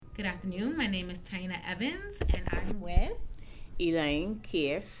Good afternoon. My name is Taina Evans, and I'm with. Elaine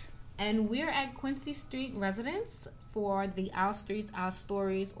Kears. And we're at Quincy Street Residence for the Our Streets, Our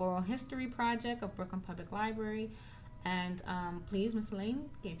Stories Oral History Project of Brooklyn Public Library. And please, Ms. Elaine,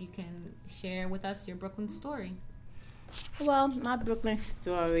 if you can share with us your Brooklyn story. Well, my Brooklyn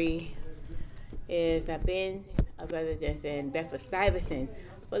story is I've been a resident in Bedford-Stuyvesant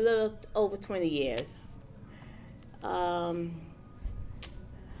for a little over 20 years.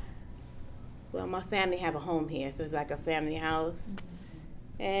 Well, my family have a home here, so it's like a family house.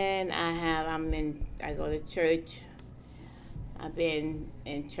 Mm-hmm. And I go to church. I've been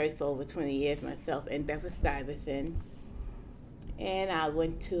in church for over 20 years myself in Bedford-Stuyvesant. And I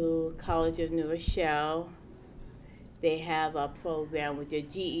went to College of New Rochelle. They have a program with your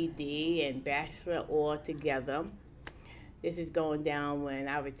GED and Bachelor all together. This is going down when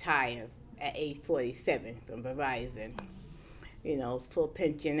I retired at age 47 from Verizon. You know, full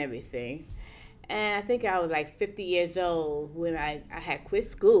pension, everything. And I think I was like 50 years old when I had quit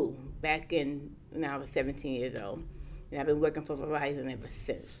school back in when I was 17 years old. And I've been working for Verizon ever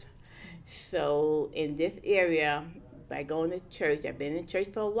since. So in this area, by going to church, I've been in church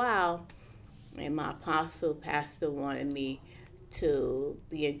for a while, and my pastor wanted me to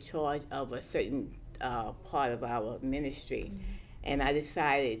be in charge of a certain part of our ministry. Mm-hmm. And I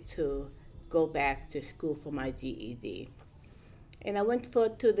decided to go back to school for my GED. And I went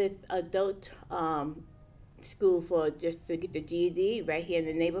to this adult school for just to get the GED right here in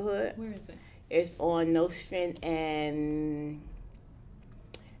the neighborhood. Where is it? It's on Nostrand and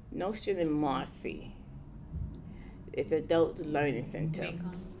Marcy. It's Adult Learning Center.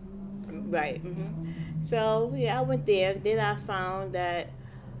 Right. Mm-hmm. So, yeah, I went there. Then I found that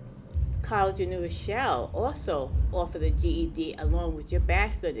College of New Rochelle also offered a GED along with your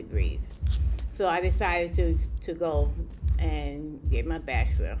bachelor degrees. So I decided to go and get my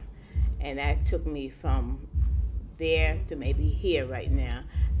bachelor. And that took me from there to maybe here right now.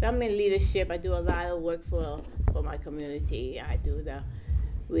 So I'm in leadership. I do a lot of work for my community. I'm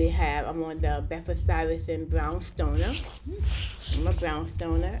on the Bedford-Stuyvesant Brownstoner. I'm a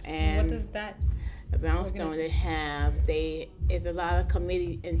Brownstoner. And what does that? The Brownstoner there's a lot of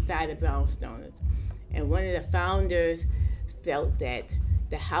committees inside the Brownstoners. And one of the founders felt that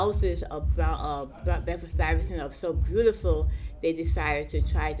the houses of Bedford-Stuyvesant are so beautiful, they decided to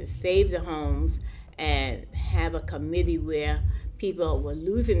try to save the homes and have a committee where people were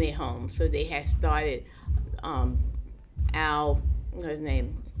losing their homes. So they had started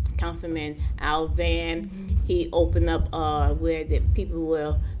Councilman Al Van. Mm-hmm. He opened up where the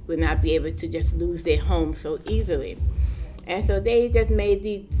people would not be able to just lose their homes so easily. And so they just made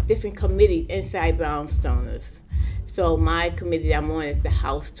these different committees inside Brownstoners. So my committee I'm on is the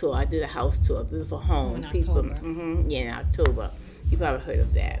house tour. I do the house tour, beautiful home. In October. In October. You probably heard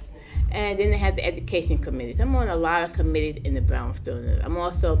of that. And then they have the education committees. I'm on a lot of committees in the Brownstoners. I'm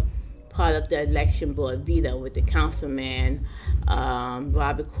also part of the election board veto with the councilman,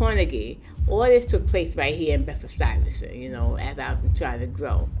 Robert Cornegie. All this took place right here in Bedford-Stuyvesant, as I'm trying to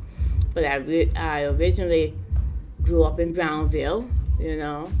grow. But I originally grew up in Brownville, Like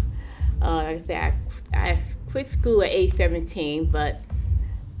I said, I quit school at age 17, but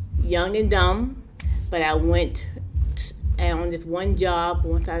young and dumb. But I went on this one job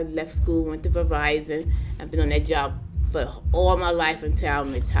once I left school, went to Verizon. I've been on that job for all my life until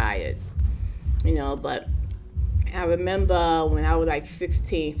I'm retired. But I remember when I was like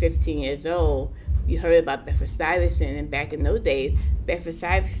 16, 15 years old, you heard about Bedford-Stuyvesant, and back in those days,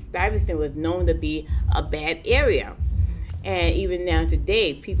 Bedford-Stuyvesant was known to be a bad area. And even now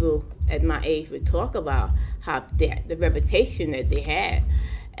today, people at my age would talk about how the reputation that they had.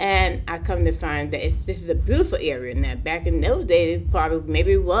 And I come to find that this is a beautiful area now. Back in those days,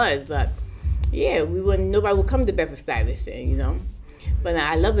 maybe it was, but yeah, nobody would come to Bedford-Stuyvesant, But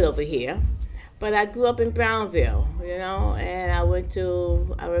I love it over here. But I grew up in Brownville, and I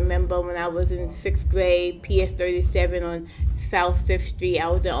remember when I was in 6th grade, PS 37 on South 5th Street, I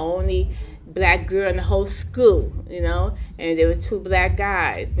was the only black girl in the whole school, and there were 2 black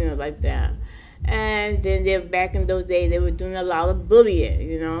guys, like that. And then back in those days, they were doing a lot of bullying,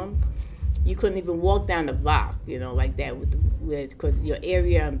 You couldn't even walk down the block, like that, because your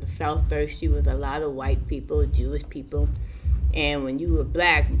area on the South 3rd Street was a lot of white people, Jewish people. And when you were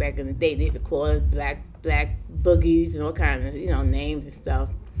black, back in the day, they used to call us black boogies and all kinds of, names and stuff.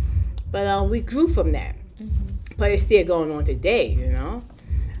 But we grew from that. Mm-hmm. But it's still going on today,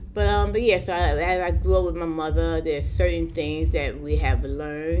 But yeah, so as I grew up with my mother, there's certain things that we have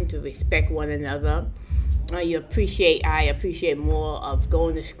learned to respect one another. I appreciate more of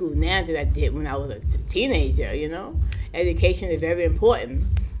going to school now than I did when I was a teenager, Education is very important.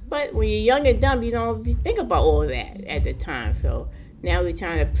 But when you're young and dumb, you think about all that at the time. So now we're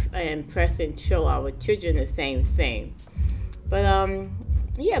trying to impress and show our children the same thing. But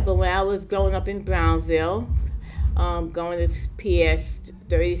but when I was growing up in Brownsville, going to PS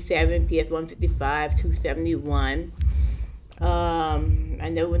 37, PS 155, 271. I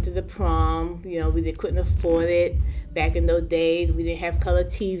never went to the prom. We couldn't afford it back in those days. We didn't have color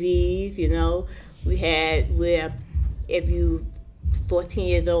TVs. We had where if you 14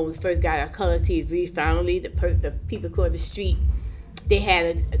 years old, we first got our color TV. Finally, the people across the street, they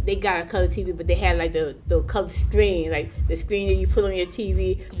got a color TV, but they had like the color screen, like the screen that you put on your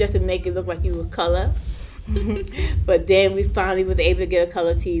TV just to make it look like you were color. But then we finally was able to get a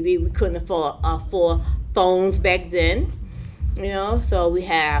color TV. We couldn't afford phones back then, so we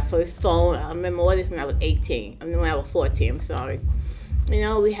had our first phone. I remember all this when I was 18. When I was 14, I'm sorry.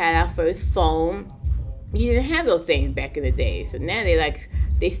 We had our first phone. You didn't have those things back in the day. So now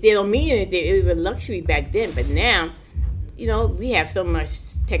they still don't mean anything. It was a luxury back then. But now, we have so much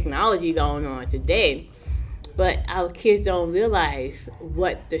technology going on today. But our kids don't realize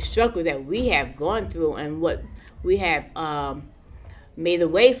what the struggle that we have gone through and what we have made a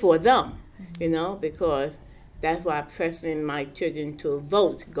way for them, because that's why I'm pressing my children to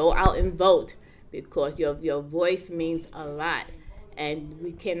vote. Go out and vote, because your voice means a lot. And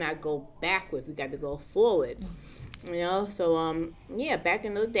we cannot go backwards. We got to go forward. So, back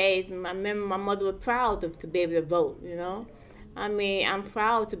in those days, I remember my mother was proud to be able to vote, I'm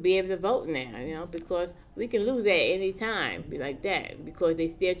proud to be able to vote now, because we can lose at any time, be like that, because they're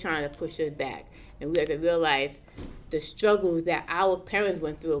still trying to push us back. And we have to realize the struggles that our parents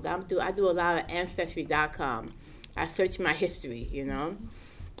went through. I do a lot of Ancestry.com. I search my history,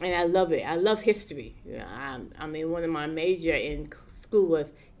 and I love it. I love history. One of my major in school was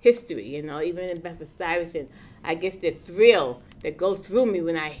history, even in Bedford-Stuyvesant. I guess the thrill that goes through me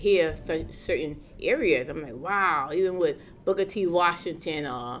when I hear certain areas. I'm like, wow, even with Booker T. Washington,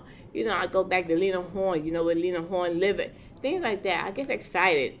 or, I go back to Lena Horne, where Lena Horne lived. Things like that. I get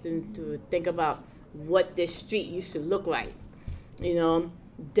excited to think about what this street used to look like,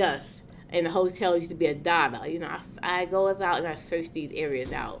 dust. And the hotel used to be a dollar. I go out and I search these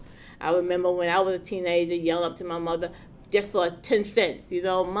areas out. I remember when I was a teenager, yelling up to my mother just for 10 cents.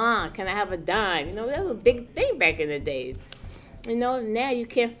 Mom, can I have a dime? That was a big thing back in the days. Now you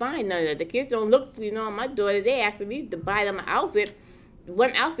can't find none of that. The kids don't look, my daughter, they asked me to buy them an outfit.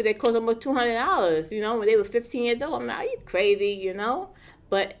 One outfit that cost almost $200, when they were 15 years old. I'm like, are you crazy,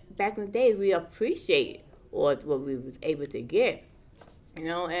 But back in the days, we appreciate what we was able to get.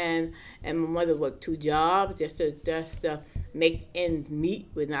 And my mother worked 2 jobs just to make ends meet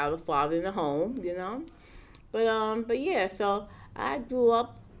without a father in the home, But yeah, so I grew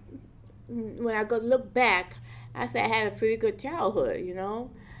up. When I go look back, I say I had a pretty good childhood,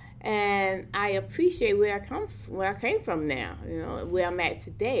 and I appreciate where I came from now, where I'm at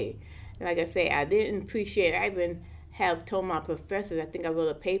today. And like I say, I didn't appreciate. I even have told my professors. I think I wrote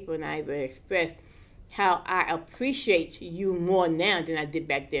a paper and I even expressed how I appreciate you more now than I did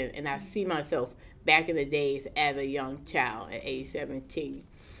back then. And I see myself back in the days as a young child at age 17.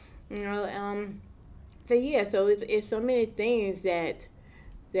 So it's so many things that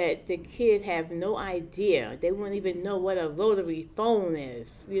the kids have no idea. They wouldn't even know what a rotary phone is,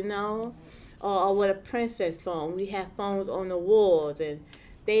 or what a princess phone. We have phones on the walls, and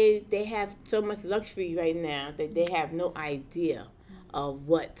they have so much luxury right now that they have no idea of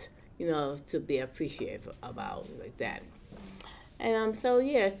what to be appreciative about, like that. And so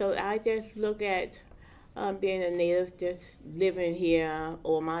I just look at being a native, just living here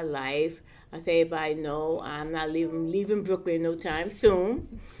all my life. I say everybody know I'm not leaving Brooklyn no time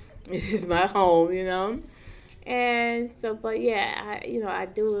soon. This is my home, And so, but yeah, I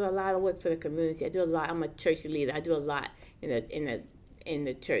do a lot of work for the community. I do a lot. I'm a church leader. I do a lot in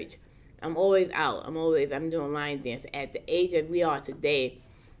the church. I'm always out. I'm doing line dance. At the age that we are today,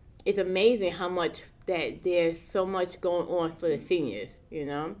 it's amazing how much that there's so much going on for the seniors,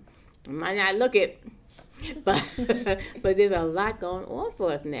 You might not look it, but there's a lot going on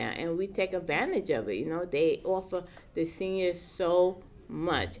for us now, and we take advantage of it. They offer the seniors so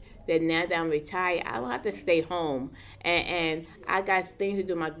much that now that I'm retired, I don't have to stay home, and I got things to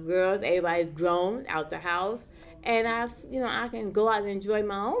do. My girls, everybody's grown out the house, and I can go out and enjoy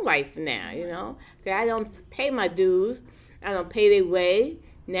my own life now. Because I don't pay my dues, I don't pay their way.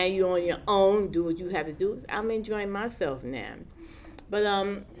 Now you're on your own, do what you have to do. I'm enjoying myself now. But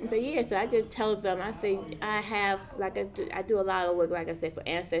yeah, so I just tell them, I say I do a lot of work, like I said, for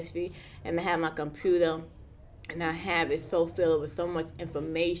Ancestry, and I have my computer. and I have it so filled with so much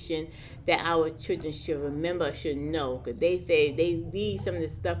information that our children should remember, should know. Because they say, they read some of the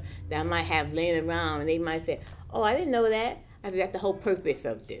stuff that I might have laying around, and they might say, oh, I didn't know that. I said, that's the whole purpose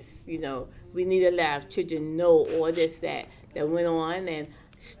of this. You know, we need to let our children know all this that went on, and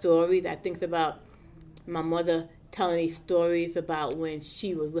stories. I think about my mother telling these stories about when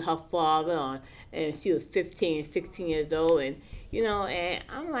she was with her father, and she was 15, 16 years old, and, you know, and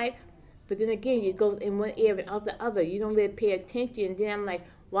I'm like, but then again, you go in one ear and out the other. You don't really pay attention. And then I'm like,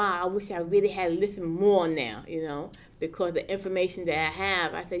 wow, I wish I really had listened more now, you know, because the information that I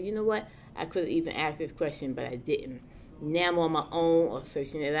have, I said, you know what? I could have even asked this question, but I didn't. Now I'm on my own or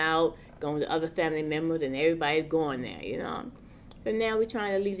searching it out, going to other family members, and everybody's going there, you know. So now we're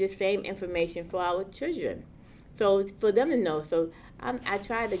trying to leave the same information for our children. So for them to know. So I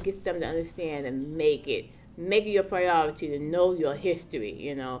try to get them to understand and make it your priority to know your history,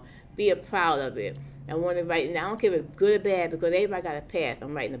 you know. Be proud of it. I want to write, and I don't care if it's good or bad, because everybody got a past.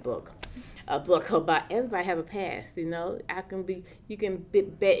 I'm writing a book about everybody have a past, you know. You can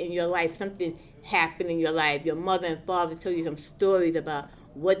bet in your life something happened in your life. Your mother and father told you some stories about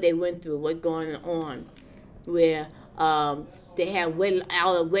what they went through, what's going on, where they had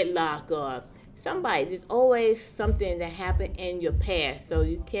out of wedlock or somebody. There's always something that happened in your past, so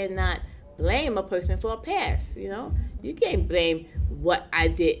you cannot blame a person for a past, you know. You can't blame what I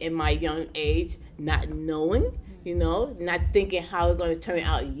did in my young age, not knowing, you know, not thinking how it's going to turn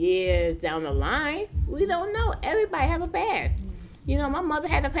out years down the line. We don't know. Everybody have a past. You know, my mother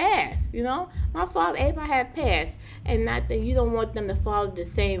had a past, you know. My father, everybody had a past. And not that you don't want them to follow the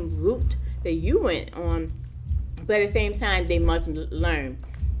same route that you went on, but at the same time, they must learn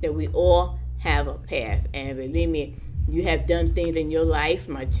that we all have a past. And believe me, you have done things in your life,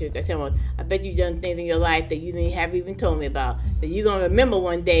 my children. I tell them, I bet you've done things in your life that you didn't have even told me about. That you're going to remember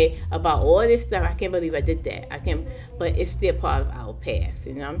one day about all this stuff. I can't believe I did that. But it's still part of our past,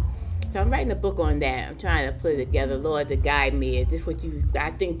 you know. So I'm writing a book on that. I'm trying to put it together, Lord, to guide me. This is what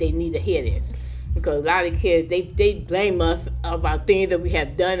I think they need to hear this. Because a lot of kids, they blame us about things that we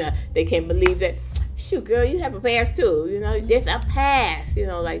have done. They can't believe that. Shoot, girl, you have a past too. You know, there's a past, you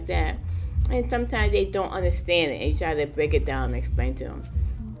know, like that. And sometimes they don't understand it, and you try to break it down and explain to them.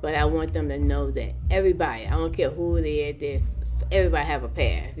 But I want them to know that everybody, I don't care who it is, everybody have a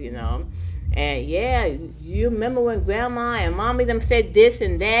past, you know. And yeah, you remember when grandma and mommy them said this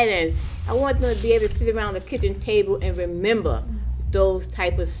and that, and I want them to be able to sit around the kitchen table and remember those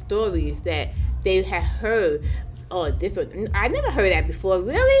type of stories that they have heard. Oh, I never heard that before.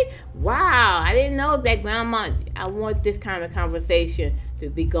 Really? Wow, I didn't know that grandma. I want this kind of conversation to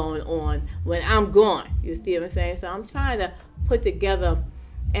be going on when I'm gone. You see what I'm saying? So I'm trying to put together,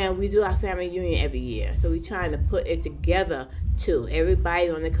 and we do our family reunion every year. So we're trying to put it together too. Everybody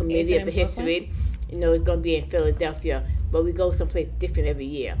on the committee of the history, you know, it's going to be in Philadelphia, but we go someplace different every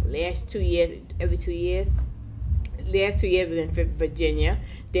year. Last 2 years, last 2 years was in Virginia.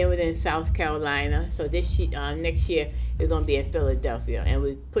 Then we're in South Carolina. So this next year is going to be in Philadelphia, and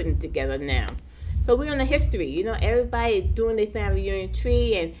we're putting it together now. So we're on the history. You know, everybody doing their family reunion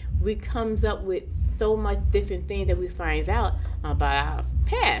tree, and we comes up with so much different things that we find out about our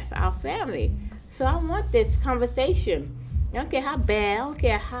past, our family. So I want this conversation. I don't care how bad, I don't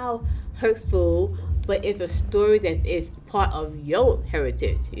care how hurtful, but it's a story that is part of your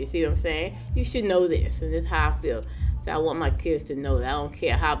heritage. You see what I'm saying? You should know this, and this is how I feel. So I want my kids to know that I don't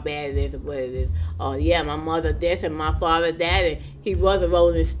care how bad it is or what it is. Oh, yeah, my mother this and my father that, and he was a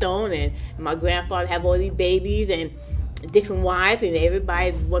Rolling Stone, and my grandfather have all these babies and different wives, and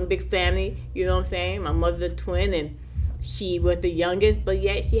everybody's one big family, you know what I'm saying? My mother's a twin, and she was the youngest, but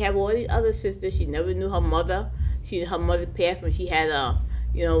yet she had all these other sisters. She never knew her mother. Her mother passed when she had,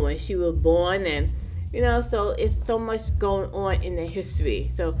 when she was born, and, you know, so it's so much going on in the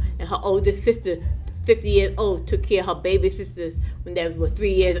history. So, and her oldest sister, 50 years old, took care of her baby sisters when they were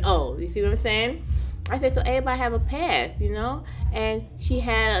 3 years old. You see what I'm saying? I said, so everybody have a past, you know? And she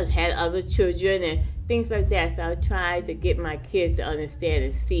had other children and things like that. So I tried to get my kids to understand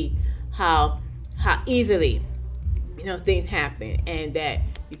and see how easily, you know, things happen, and that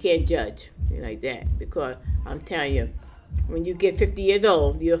you can't judge like that. Because I'm telling you, when you get 50 years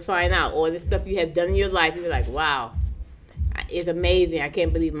old, you'll find out all the stuff you have done in your life. You're like, wow, it's amazing. I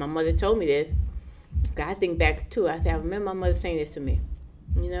can't believe my mother told me this. I think back too. I said, I remember my mother saying this to me.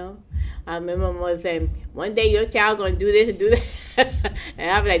 You know, I remember my mother saying, "One day your child gonna do this and do that,"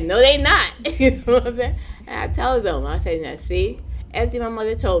 and I was like, "No, they not." You know what I'm saying? And I tell them, I say, "Now, see, everything my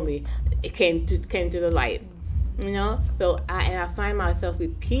mother told me, it came to the light." You know, so I find myself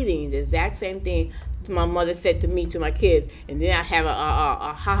repeating the exact same thing my mother said to me, to my kids, and then I have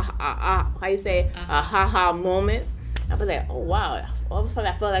how you say, a ha moment. I was like, oh wow. All of a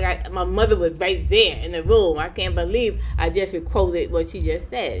sudden I felt like my mother was right there in the room. I can't believe I just quoted what she just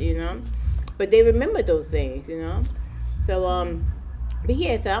said, you know. But they remember those things, you know. So, but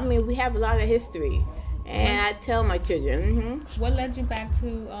yeah, so I mean, we have a lot of history. And I tell my children. What led you back to,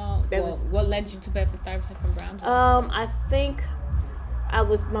 what led you to Bedford-Stuyvesant from Brownsville? I think I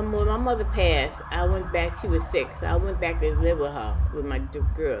was, my mother passed. I went back, she was sick, so I went back to live with her, with my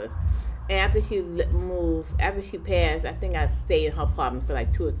girls. And after she moved, after she passed, I think I stayed in her apartment for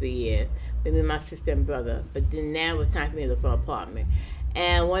like 2 or 3 years with me, my sister and brother. But then now it was time for me to look for an apartment.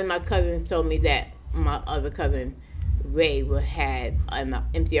 And one of my cousins told me that my other cousin, Ray, had an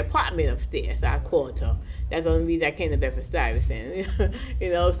empty apartment upstairs. So I called her. That's the only reason I came to Bedford-Stuyvesant.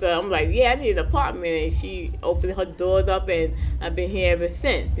 You know, so I'm like, yeah, I need an apartment. And she opened her doors up, and I've been here ever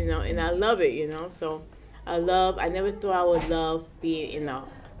since, you know, and I love it, you know. So I never thought I would love being in a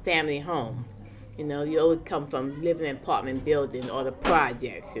family home. You know, you always come from living in apartment buildings or the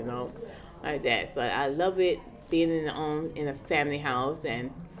projects, you know, like that. But I love it being in a family house, and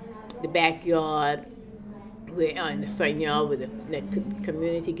the backyard. We're in the front yard where the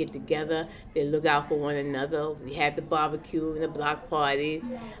community get together. They look out for one another. We have the barbecue and the block parties.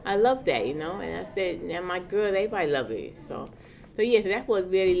 I love that, you know. And I said, now my girl, everybody love it. So yeah, so that's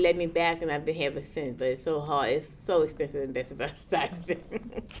what really led me back, and I've been here ever since. But it's so hard. It's so expensive in Bedford-Stuyvesant.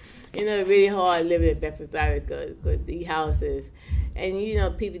 You know, it's really hard living in Bedford-Stuyvesant because these houses, and you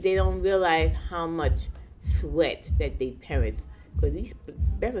know, people, they don't realize how much sweat that they parents. Because these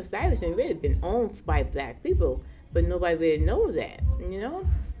Bedford-Stuyvesant really been owned by black people, but nobody really knows that, you know?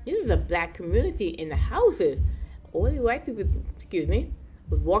 This is a black community in the houses. All the white people,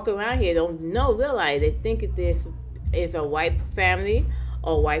 would walk around here, don't realize, they think it's a white family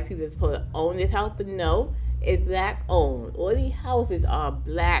or white people are supposed to own this house, but no, it's black owned. All these houses are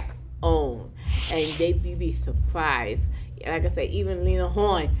black owned, and you'd be surprised. Like I said, even Lena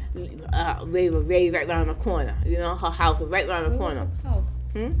Horne was raised right around the corner. You know, her house was right around the corner. Where was her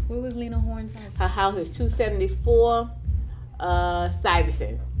house? Where was Lena Horne's house? Her house is 274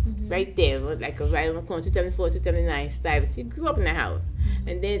 Stuyvesant. Right there, like right on the corner, 274, 279 Stuyvesant. She grew up in that house.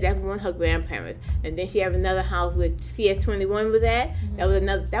 And then that was one of her grandparents. And then she had another house where CS21 was at.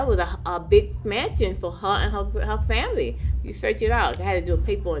 That was a big mansion for her and her family. You search it out. I had to do a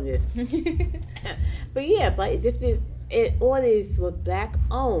paper on this. But yeah, all these were black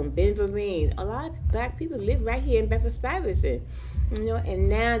owned. Ben Vereen. A lot of black people live right here in Bedford-Stuyvesant. You know, and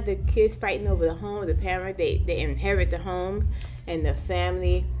now the kids fighting over the home, the parents, they inherit the homes and the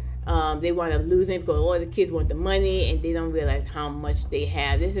family. They want to lose it because all the kids want the money, and they don't realize how much they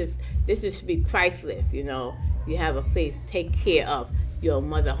have. This should be priceless, you know. You have a place to take care of your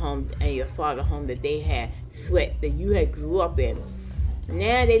mother home and your father home that they had sweat that you had grew up in.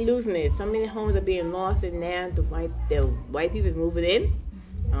 Now they're losing it. So many homes are being lost, and now the white people moving in.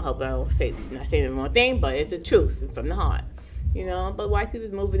 I hope I don't not saying the wrong thing, but it's the truth. It's from the heart, you know. But white people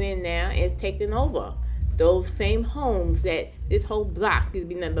moving in now and it's taking over those same homes that this whole block used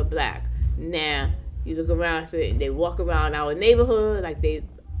to be nothing but black. Now you look around, they walk around our neighborhood like they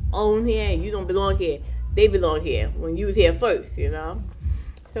own here, and you don't belong here. They belong here when you was here first, you know.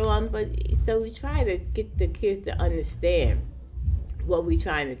 So we try to get the kids to understand what we're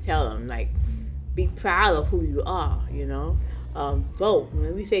trying to tell them, like be proud of who you are, you know. Vote.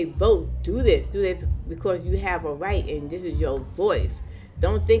 When we say vote, do this because you have a right and this is your voice.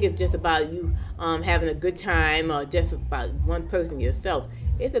 Don't think it's just about you having a good time or just about one person yourself.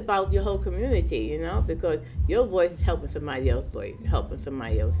 It's about your whole community, you know, because your voice is helping somebody else's voice, helping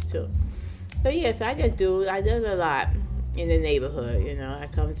somebody else too. So yes, I do a lot in the neighborhood, you know. I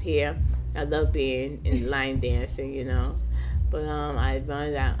come here. I love being in line dancing, you know. But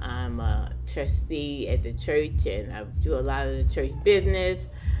I'm a trustee at the church, and I do a lot of the church business,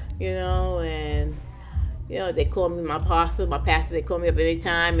 you know, and, you know, they call me my pastor, they call me up any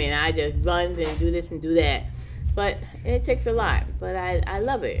time, and I just run and do this and do that. But it takes a lot, but I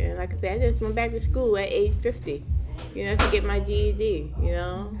love it. And like I said, I just went back to school at age 50, you know, to get my GED, you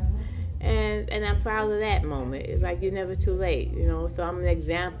know. And I'm proud of that moment. It's like you're never too late, you know. So I'm an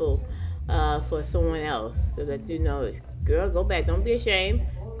example for someone else so that you know, girl, go back. Don't be ashamed.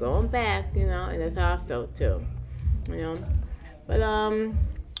 Go on back, you know. And that's how I felt too, you know. But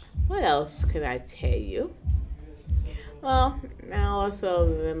what else could I tell you? Well, I also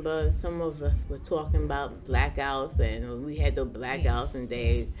remember some of us were talking about blackouts, and we had those blackouts and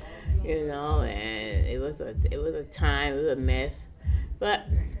days, you know. And it was a time. It was a mess, but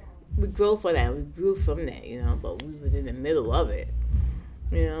we grew for that. We grew from that, you know. But we was in the middle of it,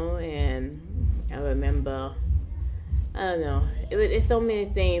 you know. And I remember. I don't know. It's so many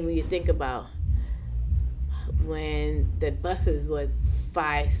things when you think about when the buses was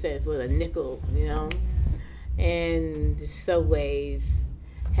 5 cents, was a nickel, and the subways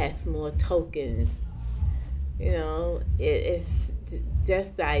had small tokens. It's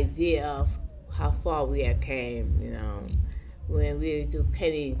just the idea of how far we have came, when we do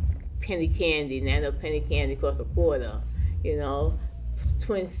penny candy. Now the penny candy costs a quarter,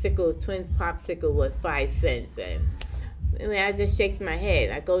 twin popsicle was 5 cents. And I just shake my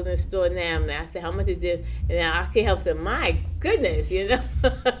head. I go to the store now and I say, how much is this? And I can't help them. My goodness,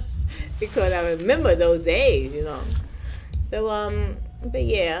 because I remember those days, So, but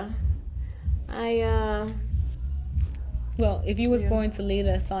yeah, Well, if you was going to lead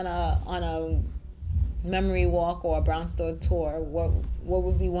us on a memory walk or a brown store tour, what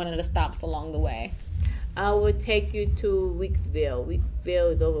would be one of the stops along the way? I would take you to Weeksville.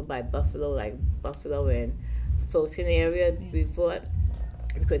 Weeksville is over by Buffalo, like Buffalo and Fulton area before,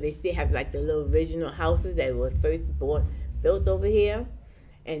 because they still have like the little original houses that was first built over here,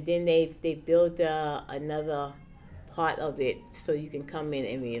 and then they built another part of it so you can come in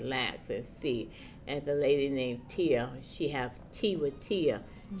and relax and see. And the lady named Tia, she have Tea with Tia,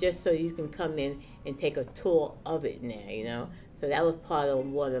 just so you can come in and take a tour of it now, So that was part of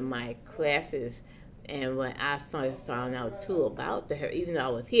one of my classes. And when I found out too about her, even though I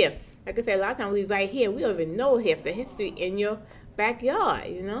was here, like I said, a lot of times we right here, we don't even know half the history in your backyard,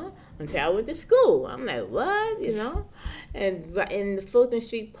 until I went to school. I'm like, what, And in the Fulton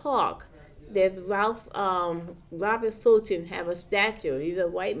Street Park, there's Robert Fulton have a statue. He's a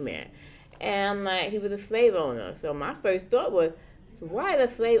white man. And I'm like, he was a slave owner. So my first thought was, why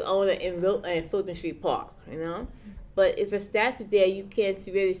is a slave owner in Fulton Street Park, But if a statue there, you can't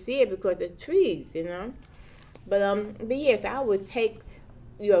really see it because of the trees, But yes, I would take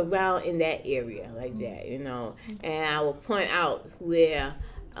you around in that area like that, And I would point out where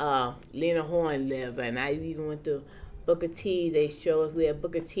Lena Horne lived, and I even went to Booker T. They show us where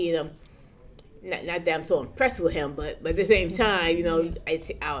Booker T. and not that I'm so impressed with him, but at the same time,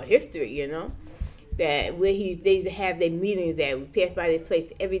 it's our history, that where they used to have their meetings at. We passed by this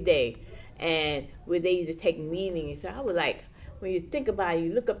place every day, and where they used to take meetings. So I was like, when you think about it,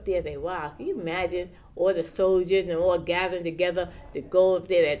 you look up there and say, wow, can you imagine all the soldiers and all gathering together to go up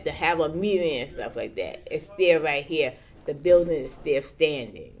there to have a meeting and stuff like that? It's still right here. The building is still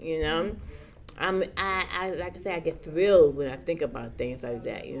standing, I like I said, I get thrilled when I think about things like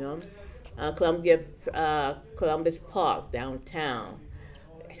that, Columbus Park downtown,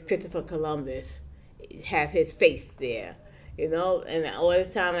 Christopher Columbus have his face there, and all the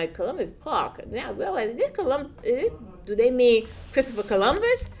time, like Columbus Park. Now I realize, do they mean Christopher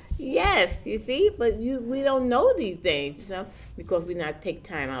Columbus? Yes, you see, but we don't know these things, because we not take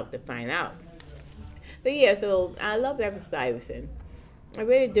time out to find out. But yeah, so I love Everett Stuyvesant. I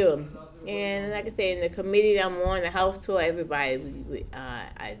really do. And like I say, in the committee that I'm on, the house tour, everybody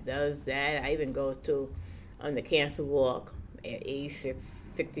I does that. I even go on the cancer walk at age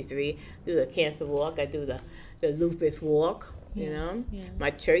 63, do the cancer walk. I do the lupus walk, Yeah.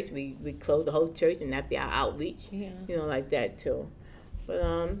 My church, we close the whole church and that'd be our outreach, like that too.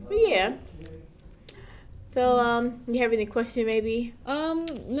 But yeah. So, you have any question maybe?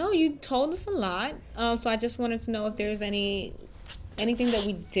 No, you told us a lot. So I just wanted to know if there's anything that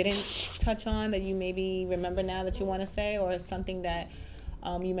we didn't touch on that you maybe remember now that you want to say, or something that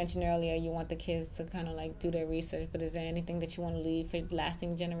you mentioned earlier, you want the kids to kind of like do their research, but is there anything that you want to leave for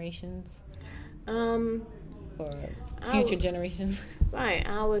lasting generations? For future generations? Right.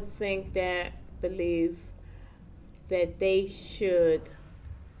 I would believe that they should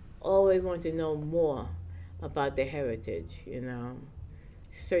always want to know more about their heritage,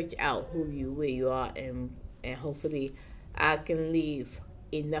 search out where you are, and hopefully I can leave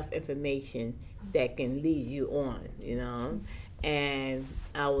enough information that can lead you on, and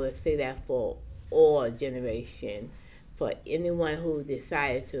I would say that for all generation, for anyone who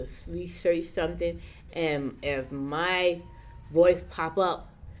decided to research something, and if my voice pop up,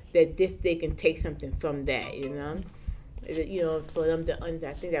 that they can take something from that, for them to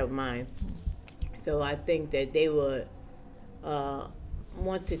I think that was mine. So I think that they would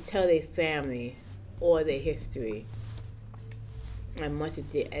want to tell their family all their history as much as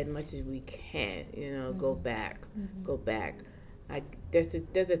we can, go back. There's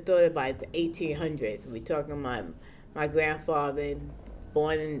a thought about the 1800s. We're talking about my grandfather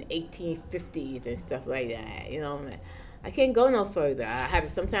born in the 1850s and stuff like that. I can't go no further.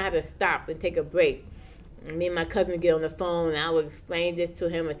 Sometimes I have to stop and take a break. Me and my cousin would get on the phone and I would explain this to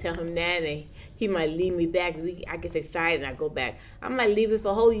him and tell him that, and he might leave me back. I get excited and I go back. I might leave it for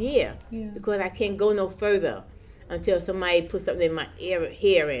a whole year because I can't go no further until somebody puts something in my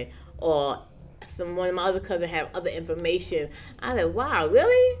hearing or one of my other cousins have other information. I like, wow,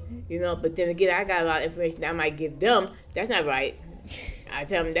 really? But then again, I got a lot of information that I might give them. That's not right. I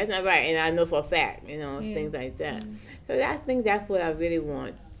tell them that's not right, and I know for a fact, things like that. So I think that's what I really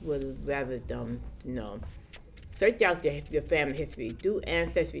want, would rather them to know. Search out your family history. Do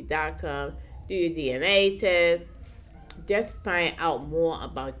Ancestry.com. Do your DNA test. Just find out more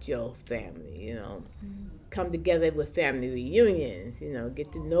about your family, Come together with family reunions,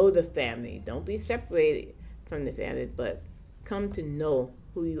 get to know the family. Don't be separated from the family, but come to know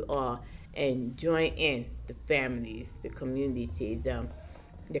who you are and join in the families, the community,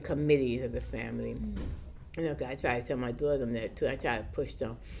 the committees of the family. I try to tell my daughter that too. I try to push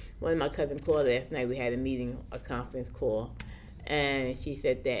them. One of my cousins called last night. We had a meeting, a conference call, and she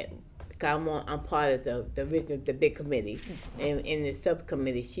said that I'm part of the big committee, and in the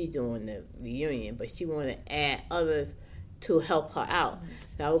subcommittee she's doing the reunion, but she want to add others to help her out.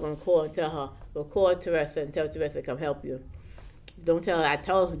 So I was gonna call and tell her, well, call Teresa and tell Teresa to come help you. Don't tell her I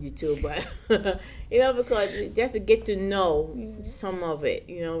told you to, but because just to get to know some of it,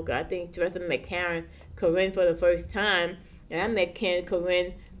 I think Teresa met Corinne for the first time, and I met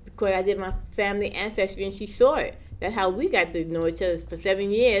Corinne because I did my family ancestry, and she saw it. That's how we got to know each other for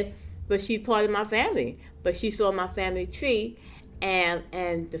 7 years. But she's part of my family. But she saw my family tree and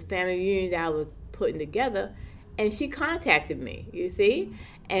the family reunion that I was putting together, and she contacted me, you see?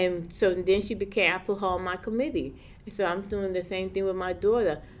 And so then I put her on my committee. And so I'm doing the same thing with my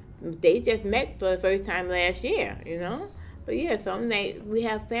daughter. They just met for the first time last year, But so we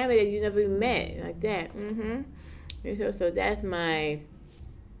have family that you never met, like that. And so that's my...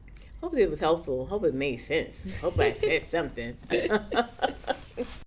 Hope it was helpful. Hope it made sense. Hope I said something.